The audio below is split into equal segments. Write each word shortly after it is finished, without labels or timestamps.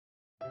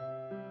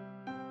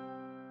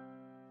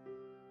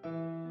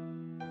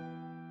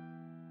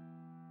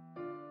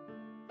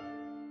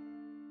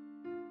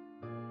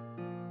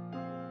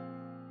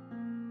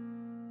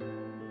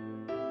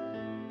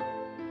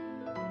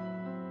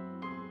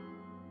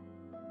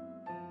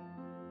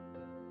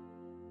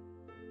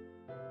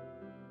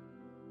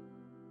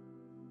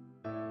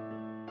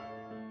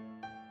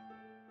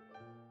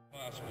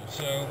possible.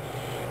 So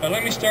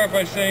let me start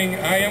by saying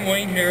I am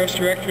Wayne Harris,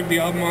 Director of the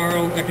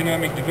Albemarle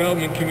Economic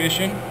Development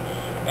Commission,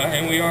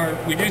 and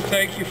we do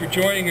thank you for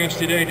joining us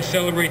today to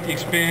celebrate the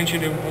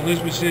expansion of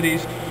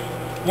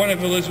one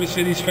of Elizabeth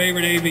City's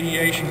favorite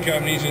aviation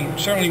companies, and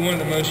certainly one of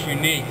the most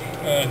unique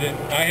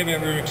that I have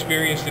ever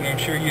experienced, and I'm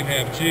sure you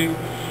have too.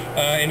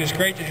 And it's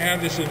great to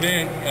have this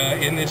event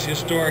in this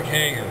historic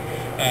hangar.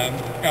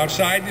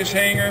 Outside this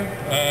hangar,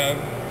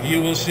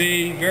 you will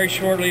see very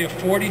shortly a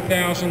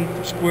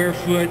 40,000 square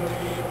foot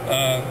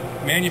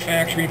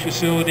manufacturing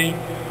facility.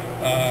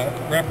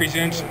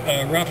 Represents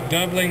a rough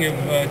doubling of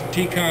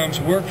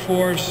TCOM's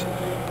workforce.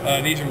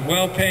 These are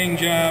well-paying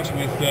jobs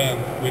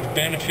with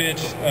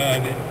benefits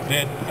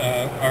that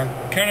are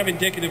kind of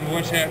indicative of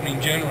what's happening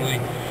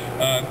generally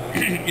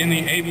in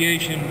the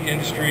aviation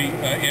industry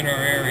in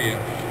our area.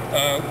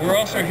 We're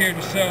also here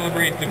to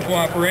celebrate the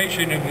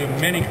cooperation of the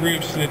many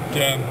groups that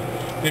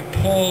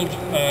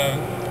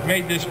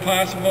made this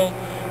possible.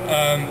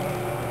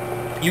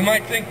 You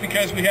might think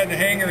because we had the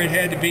hangar it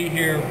had to be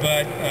here,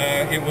 but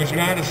it was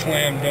not a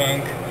slam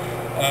dunk.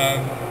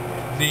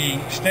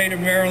 The state of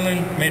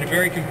Maryland made a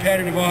very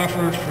competitive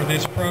offer for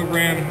this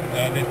program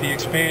that the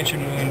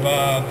expansion will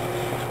involve.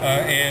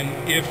 And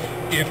if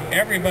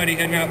everybody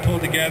had not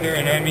pulled together,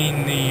 and I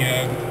mean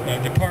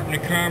the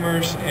Department of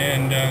Commerce,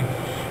 and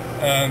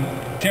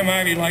Tim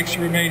Ivey likes to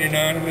remain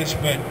anonymous,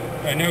 but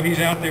I know he's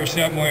out there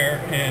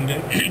somewhere,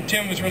 and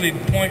Tim was really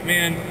the point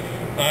man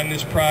on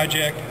this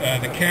project.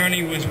 The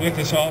county was with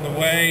us all the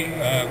way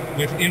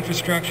with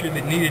infrastructure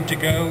that needed to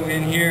go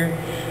in here,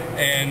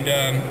 and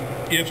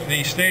if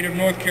the state of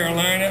North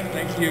Carolina,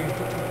 thank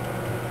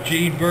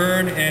you,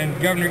 Byrd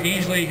and Governor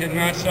Easley had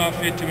not saw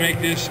fit to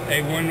make this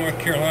a One North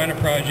Carolina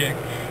project,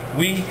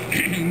 we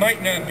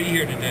might not be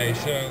here today.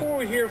 So before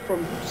we hear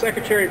from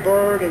Secretary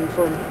Byrd and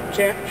from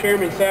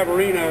Chairman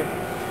Saverino,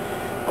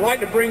 I'd like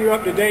to bring you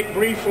up to date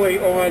briefly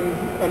on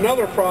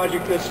another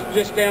project that's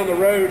just down the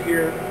road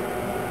here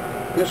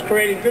that's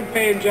creating good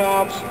paying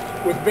jobs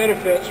with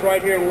benefits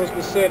right here in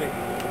Elizabeth City.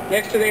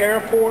 Next to the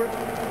airport,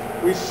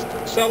 we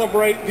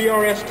celebrate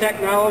VRS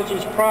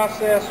Technology's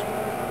process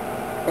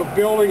of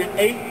building an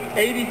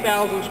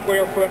 80,000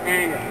 square foot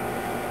hangar.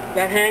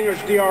 That hangar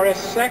is DRS'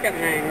 second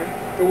hangar.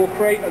 It will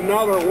create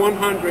another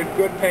 100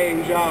 good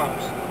paying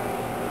jobs.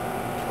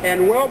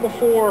 And well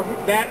before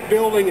that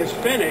building is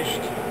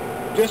finished,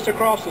 just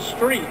across the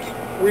street,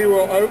 we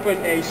will open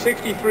a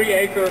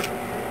 63-acre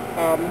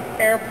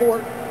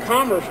airport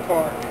commerce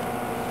park.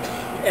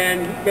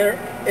 And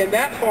in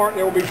that park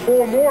there will be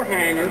 4 more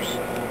hangars,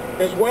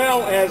 as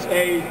well as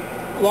a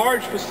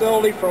large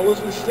facility for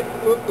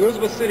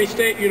Elizabeth City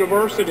State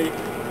University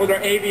for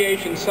their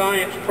aviation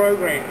science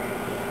program,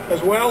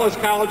 as well as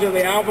College of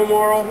the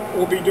Albemarle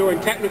will be doing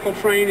technical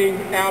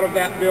training out of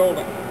that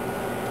building.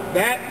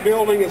 That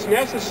building is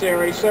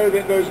necessary so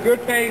that those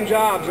good paying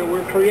jobs that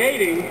we're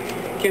creating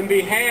can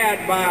be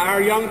had by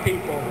our young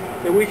people,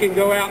 that we can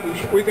go out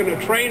and we can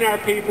train our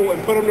people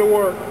and put them to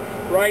work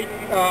right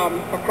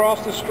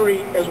across the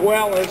street, as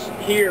well as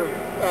here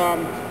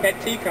at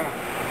TCOM.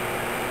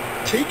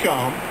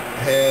 TCOM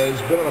has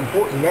been an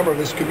important member of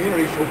this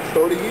community for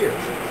 30 years.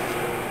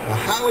 A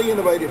highly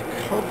innovative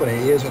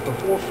company is at the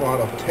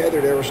forefront of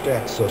tethered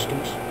aerostat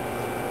systems,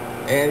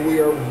 and we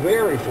are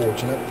very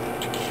fortunate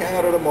to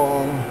count it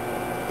among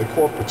the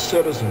corporate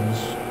citizens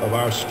of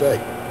our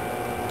state.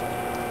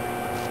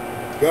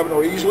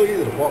 Governor Easley,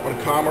 the Department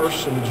of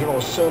Commerce, and the General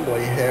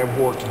Assembly have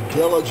worked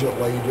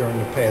diligently during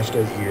the past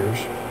 8 years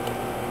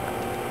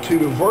to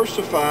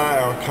diversify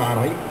our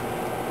economy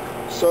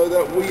so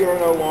that we are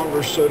no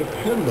longer so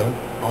dependent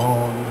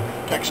on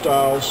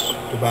textiles,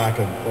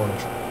 tobacco, and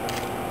furniture.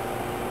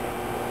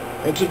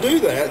 And to do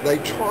that, they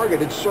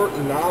targeted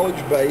certain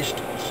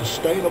knowledge-based,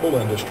 sustainable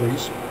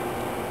industries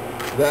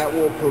that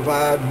will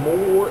provide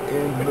more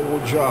and more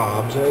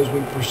jobs as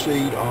we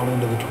proceed on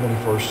into the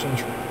 21st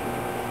century.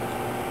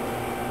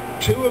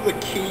 2 of the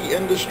key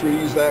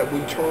industries that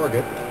we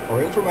target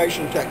are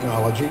information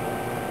technology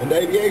and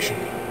aviation.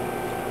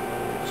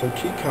 So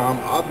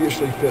TCOM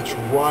obviously fits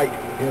right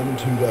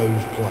into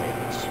those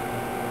plans.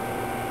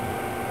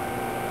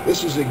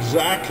 This is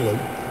exactly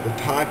the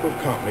type of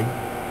company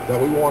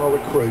that we want to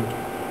recruit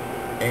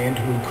and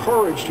to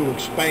encourage to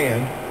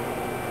expand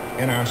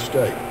in our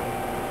state.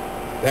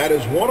 That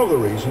is one of the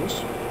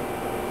reasons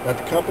that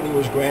the company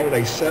was granted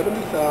a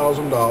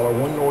 $70,000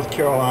 One North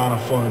Carolina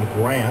Fund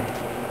grant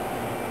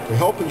to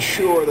help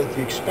ensure that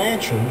the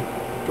expansion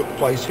took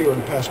place here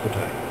in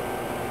Pasquotank.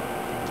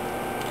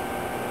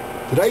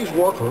 Today's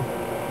worker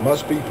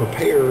must be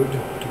prepared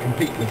to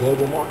compete in the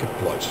global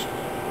marketplace.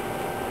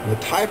 And the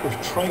type of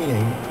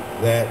training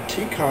that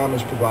TCOM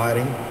is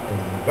providing and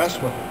the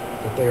investment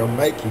that they are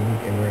making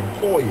in their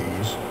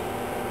employees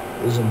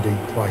is indeed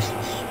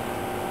priceless.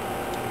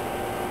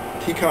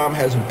 TCOM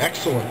has an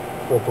excellent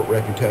corporate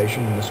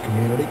reputation in this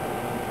community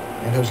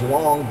and has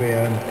long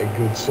been a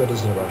good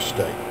citizen of our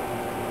state.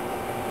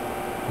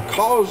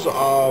 Because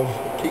of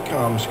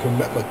TCOM's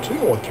commitment to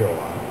North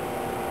Carolina,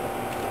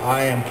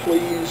 I am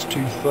pleased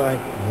to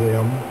thank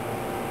them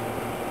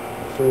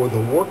for the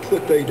work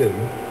that they do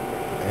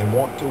and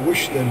want to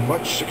wish them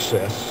much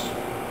success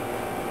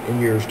in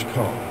years to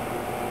come.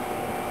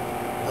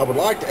 I would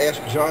like to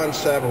ask John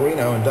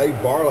Saverino and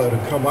Dave Barlow to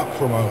come up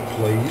for a moment,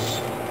 please,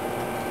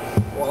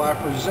 while I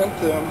present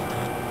them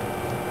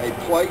a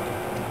plate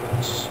with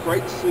the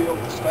Great Seal of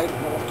the state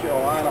of North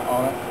Carolina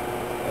on it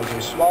as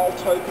a small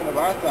token of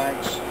our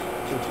thanks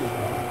to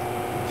TCOM.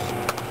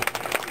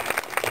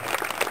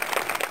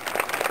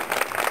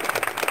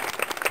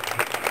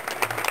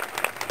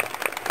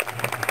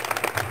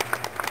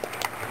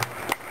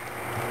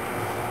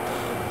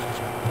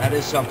 That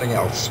is something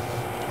else.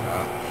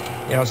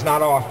 You know, it's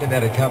not often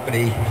that a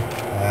company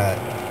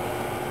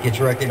gets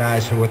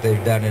recognized for what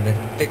they've done, and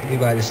particularly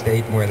by the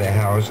state and where they're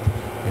housed.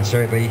 And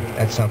certainly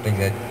that's something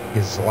that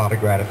gives a lot of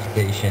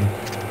gratification.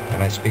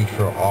 And I speak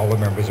for all the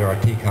members of our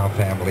TCOM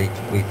family.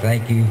 We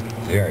thank you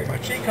very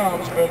much.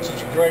 TCOM's been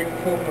such a great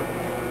corporate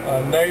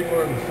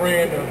neighbor and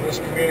friend of this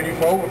community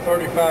for over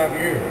 35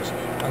 years.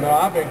 I know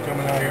I've been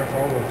coming out here for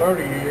over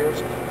 30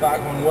 years,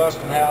 back when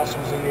Westinghouse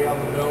was in the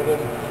other building.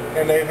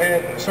 And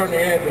they've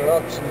certainly had their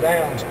ups and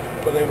downs,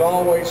 but they've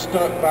always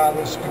stuck by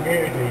this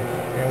community.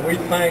 And we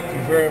thank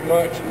you very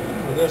much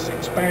for this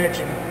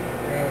expansion,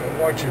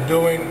 what you're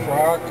doing for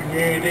our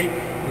community.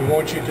 We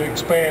want you to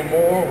expand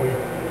more. We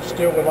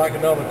still would like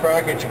another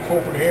crack at your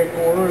corporate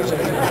headquarters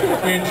and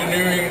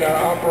engineering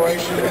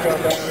operation to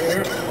come down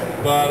here.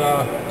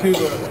 But to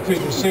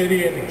the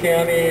city and the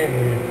county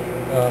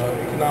and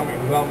the Economic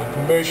Development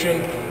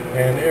Commission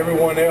and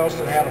everyone else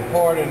that had a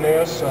part in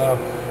this,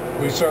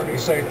 we certainly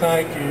say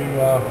thank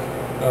you.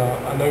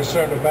 I know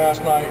Senator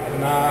Bassnight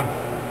and I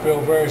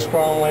feel very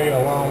strongly,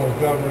 along with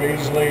Governor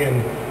Easley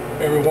and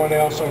everyone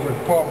else over at the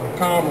Department of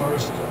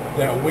Commerce,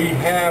 that we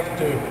have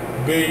to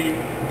be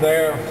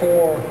there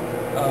for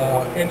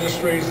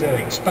industries that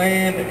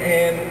expand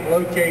and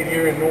locate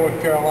here in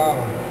North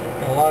Carolina.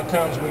 And a lot of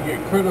times we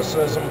get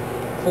criticism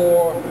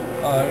for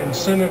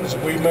incentives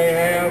we may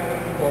have,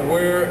 but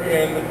we're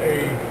in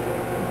a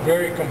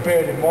very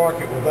competitive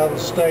market with other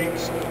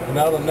states and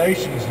other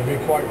nations, to be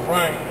quite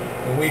frank,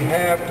 and we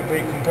have to be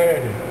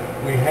competitive.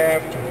 We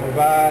have to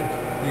provide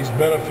these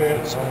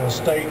benefits on a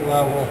state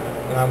level,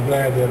 and I'm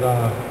glad that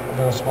I've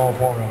been a small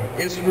part of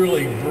it. It's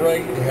really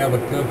great to have a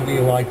company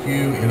like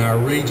you in our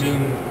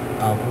region.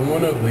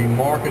 One of the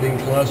marketing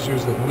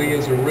clusters that we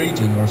as a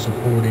region are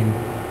supporting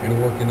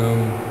and working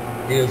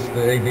on is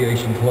the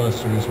aviation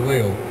cluster as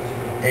well.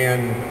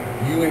 And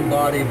you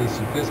embody the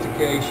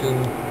sophistication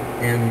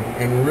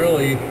and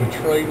really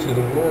portray to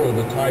the world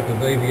the type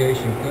of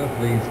aviation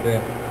companies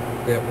that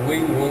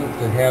we want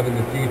to have in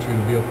the future,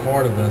 to be a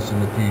part of us in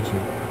the future.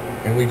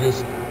 And we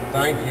just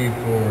thank you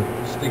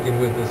for sticking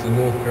with us in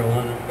North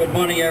Carolina. Good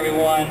morning,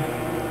 everyone.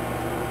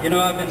 You know,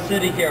 I've been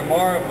sitting here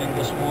marveling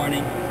this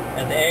morning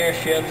at the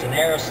airships and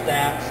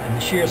aerostats and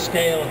the sheer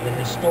scale of the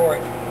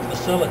historic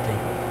facility.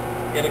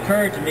 It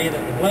occurred to me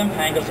that the blimp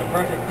hangar is a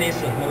perfect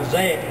piece of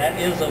mosaic that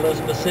is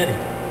Elizabeth City.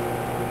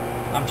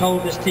 I'm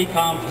told this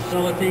TCOM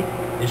facility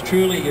is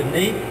truly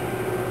unique,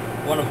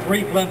 one of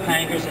 3 blimp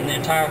hangars in the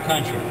entire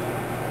country.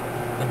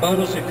 The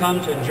boaters who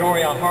come to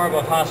enjoy our harbor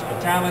of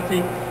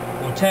hospitality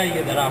will tell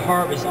you that our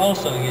harbor is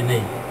also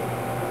unique,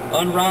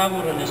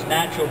 unrivaled in its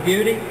natural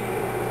beauty,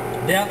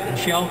 depth, and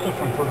shelter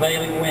from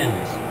prevailing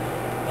winds.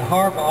 The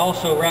harbor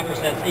also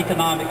represents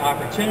economic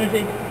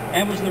opportunity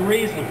and was the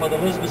reason for the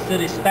Elizabeth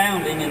City's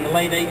founding in the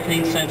late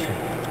 18th century.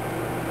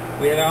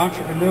 We have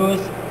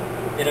entrepreneurs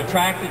it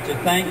attracted to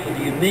thank for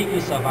the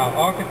uniqueness of our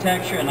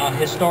architecture and our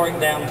historic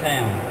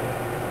downtown.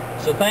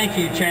 So thank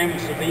you, Chairman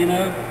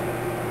Saverino,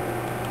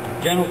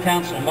 General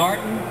Counsel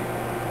Martin,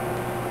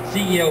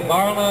 CEO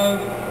Barlow,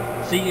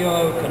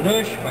 CEO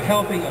Kanush, for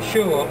helping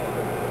assure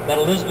that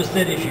Elizabeth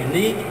City's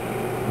unique,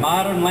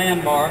 modern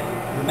landmark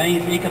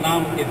remains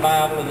economically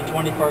viable in the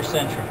 21st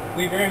century.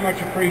 We very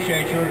much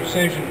appreciate your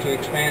decision to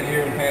expand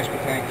here in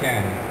Pasquotank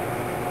County,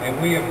 and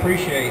we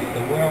appreciate the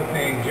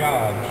well-paying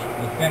jobs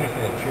with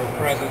benefits your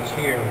presence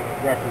here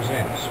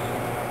represents.